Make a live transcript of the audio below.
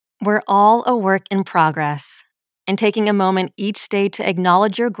We're all a work in progress, and taking a moment each day to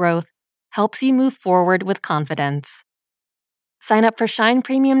acknowledge your growth helps you move forward with confidence. Sign up for Shine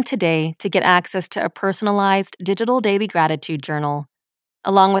Premium today to get access to a personalized digital daily gratitude journal,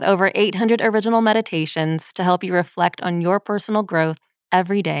 along with over 800 original meditations to help you reflect on your personal growth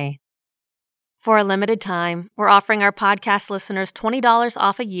every day. For a limited time, we're offering our podcast listeners $20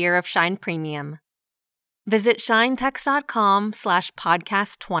 off a year of Shine Premium. Visit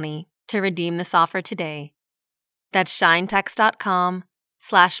shinetext.com/podcast20 to redeem this offer today. That's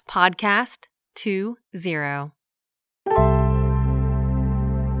shinetext.com/podcast20.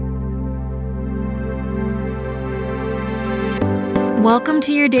 Welcome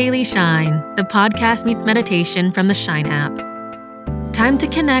to your Daily Shine, the podcast meets meditation from the Shine app. Time to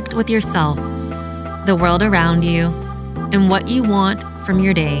connect with yourself, the world around you, and what you want from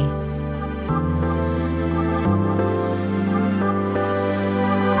your day.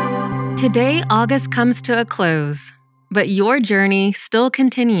 Today, August comes to a close, but your journey still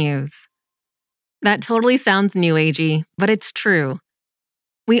continues. That totally sounds new agey, but it's true.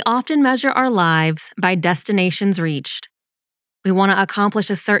 We often measure our lives by destinations reached. We want to accomplish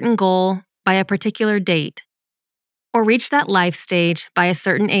a certain goal by a particular date, or reach that life stage by a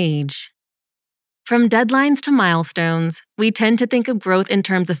certain age. From deadlines to milestones, we tend to think of growth in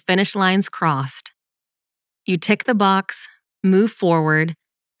terms of finish lines crossed. You tick the box, move forward,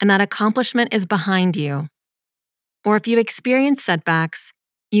 and that accomplishment is behind you. Or if you experience setbacks,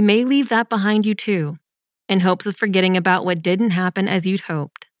 you may leave that behind you too, in hopes of forgetting about what didn't happen as you'd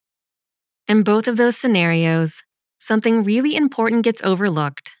hoped. In both of those scenarios, something really important gets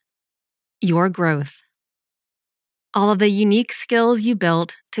overlooked: your growth. All of the unique skills you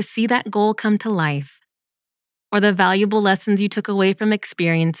built to see that goal come to life, or the valuable lessons you took away from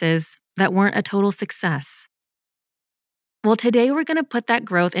experiences that weren't a total success. Well, today we're going to put that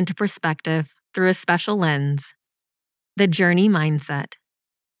growth into perspective through a special lens: the journey mindset.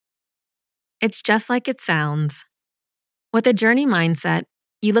 It's just like it sounds. With a journey mindset,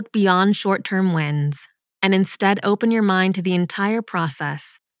 you look beyond short-term wins and instead open your mind to the entire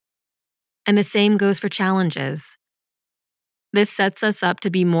process. And the same goes for challenges. This sets us up to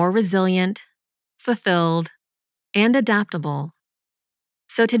be more resilient, fulfilled, and adaptable.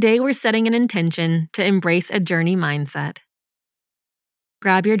 So today we're setting an intention to embrace a journey mindset.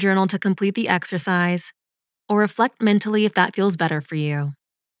 Grab your journal to complete the exercise, or reflect mentally if that feels better for you.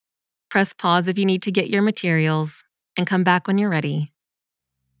 Press pause if you need to get your materials, and come back when you're ready.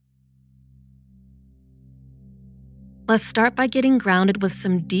 Let's start by getting grounded with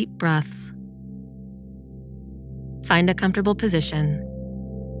some deep breaths. Find a comfortable position.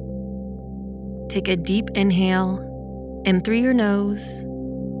 Take a deep inhale in through your nose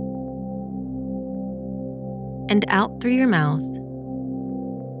and out through your mouth.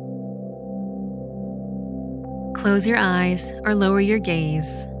 Close your eyes or lower your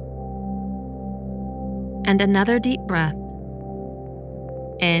gaze. And another deep breath.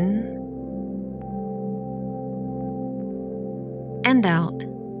 In and out.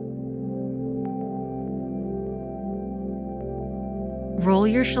 Roll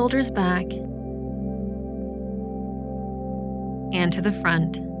your shoulders back and to the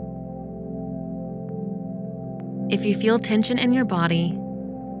front. If you feel tension in your body,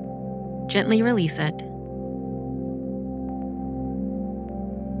 gently release it.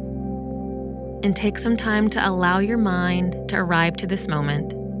 And take some time to allow your mind to arrive to this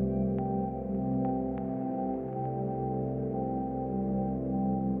moment.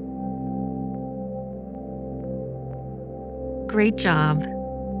 Great job.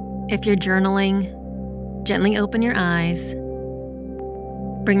 If you're journaling, gently open your eyes.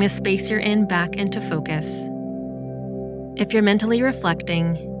 Bring the space you're in back into focus. If you're mentally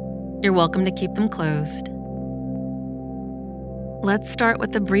reflecting, you're welcome to keep them closed. Let's start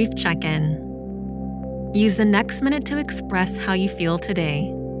with a brief check-in. Use the next minute to express how you feel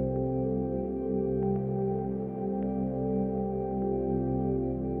today.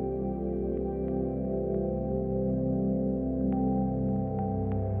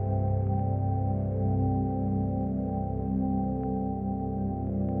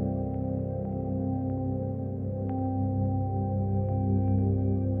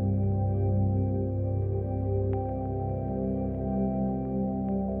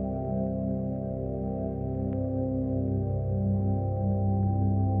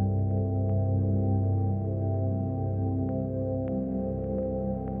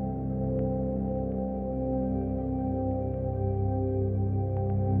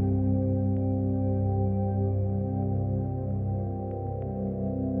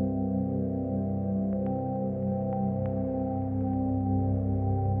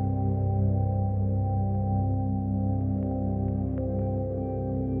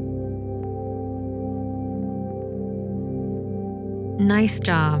 Nice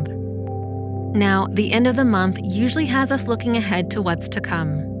job. Now, the end of the month usually has us looking ahead to what's to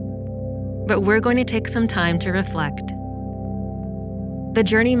come. But we're going to take some time to reflect. The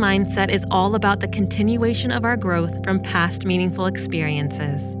journey mindset is all about the continuation of our growth from past meaningful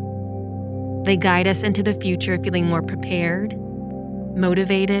experiences. They guide us into the future feeling more prepared,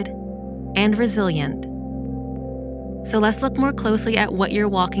 motivated, and resilient. So let's look more closely at what you're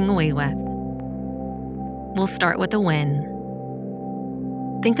walking away with. We'll start with a win.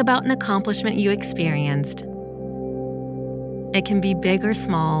 Think about an accomplishment you experienced. It can be big or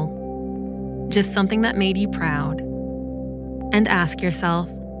small, just something that made you proud. And ask yourself,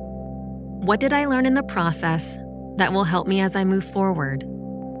 what did I learn in the process that will help me as I move forward?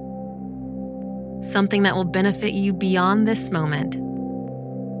 Something that will benefit you beyond this moment,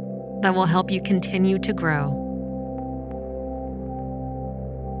 that will help you continue to grow.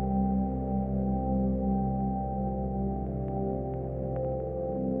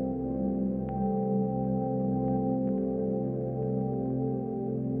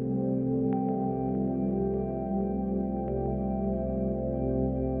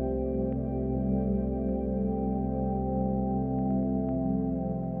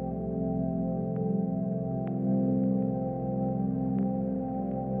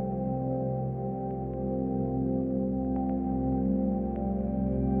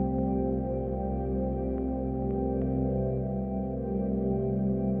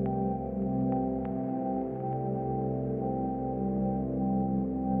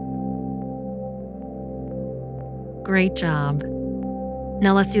 Great job.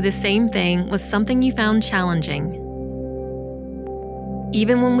 Now let's do the same thing with something you found challenging.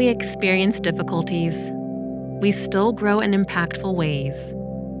 Even when we experience difficulties, we still grow in impactful ways.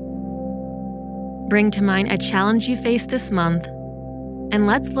 Bring to mind a challenge you faced this month, and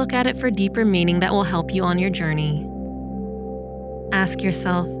let's look at it for deeper meaning that will help you on your journey. Ask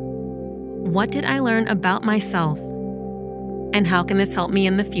yourself, what did I learn about myself? And how can this help me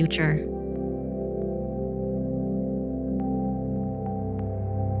in the future?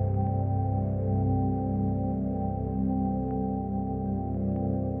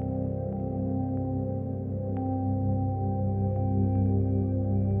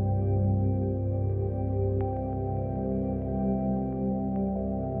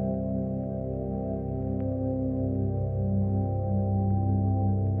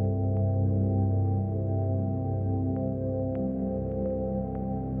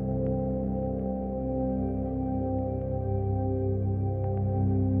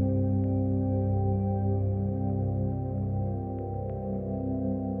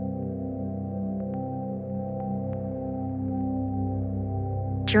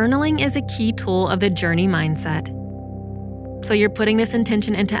 Journaling is a key tool of the journey mindset. So you're putting this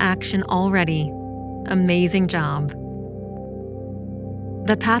intention into action already. Amazing job.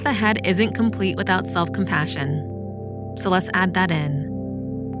 The path ahead isn't complete without self-compassion. So let's add that in.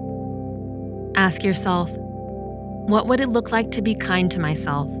 Ask yourself, what would it look like to be kind to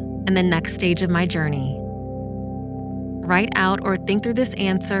myself in the next stage of my journey? Write out or think through this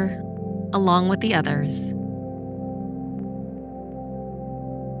answer along with the others.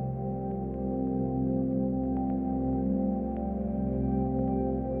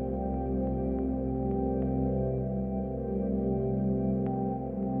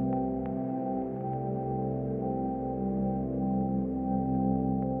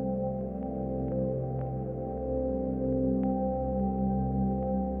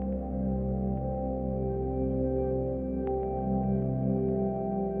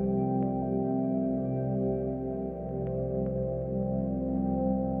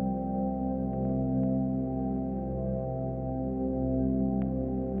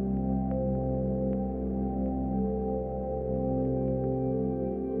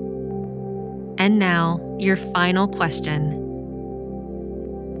 And now, your final question.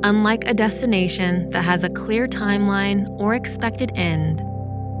 Unlike a destination that has a clear timeline or expected end,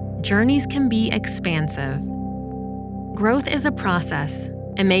 journeys can be expansive. Growth is a process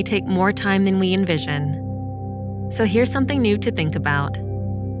and may take more time than we envision. So here's something new to think about.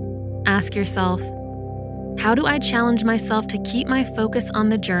 Ask yourself, how do I challenge myself to keep my focus on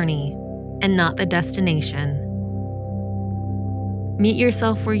the journey and not the destination? Meet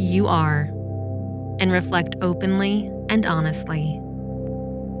yourself where you are and reflect openly and honestly.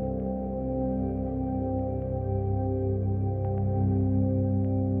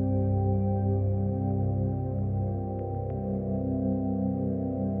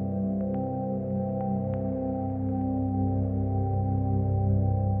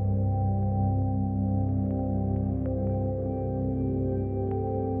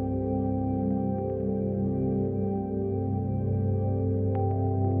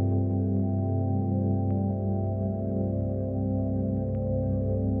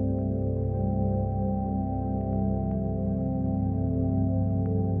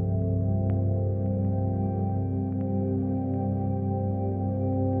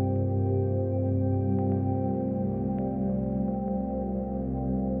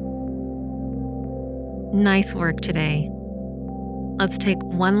 Nice work today. Let's take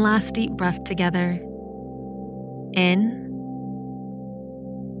one last deep breath together. In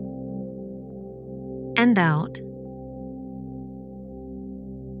and out.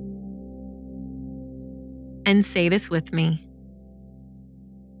 And say this with me.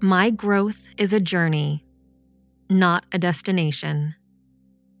 My growth is a journey, not a destination.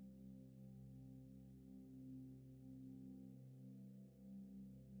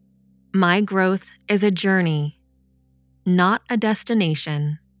 My growth is a journey, not a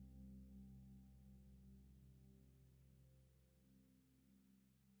destination.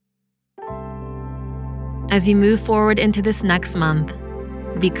 As you move forward into this next month,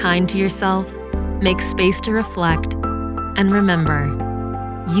 be kind to yourself, make space to reflect, and remember,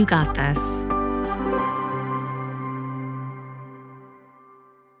 you got this.